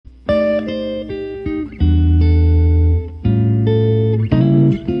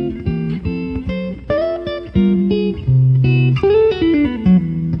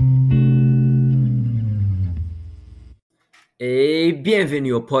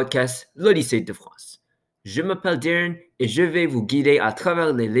bienvenue au podcast l'Odyssée de France. Je m'appelle Darren et je vais vous guider à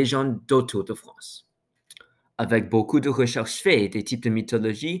travers les légendes d'autour de France. Avec beaucoup de recherches faites des types de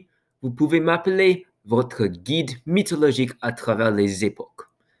mythologie, vous pouvez m'appeler votre guide mythologique à travers les époques.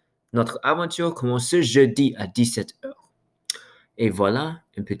 Notre aventure commence ce jeudi à 17h. Et voilà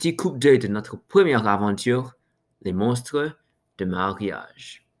un petit coup d'œil de notre première aventure, les monstres de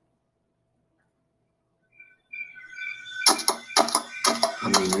mariage. À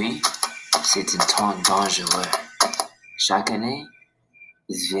minuit, c'est un temps dangereux. Chaque année,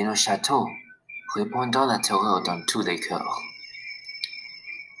 ils viennent au château, répandant la terreur dans tous les cœurs.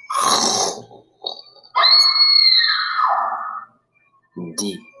 On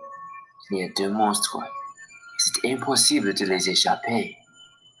dit qu'il y a deux monstres. C'est impossible de les échapper.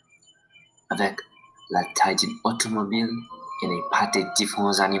 Avec la taille d'une automobile et les pattes des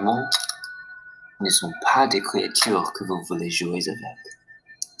différents animaux, ils ne sont pas des créatures que vous voulez jouer avec.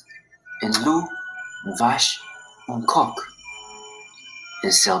 Un loup, une vache, un coq, un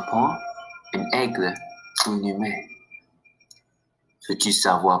serpent, un aigle ou un humain. Veux-tu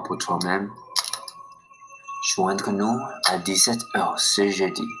savoir pour toi-même? Joindre-nous à 17h ce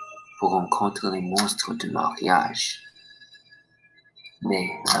jeudi pour rencontrer les monstres de mariage. Mais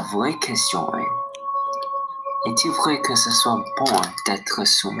la vraie question est-il vrai que ce soit bon d'être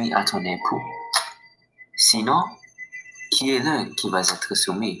soumis à ton époux? Sinon, qui est l'un qui va être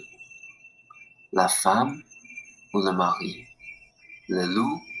soumis? La femme ou le mari? Le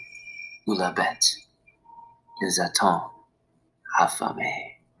loup ou la bête? Ils attendent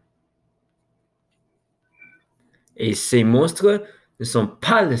affamés. Et ces monstres ne sont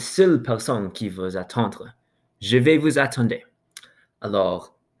pas les seules personnes qui vous attendent. Je vais vous attendre.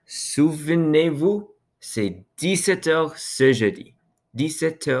 Alors, souvenez-vous, c'est 17h ce jeudi.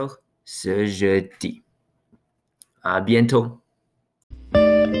 17h ce jeudi. À bientôt.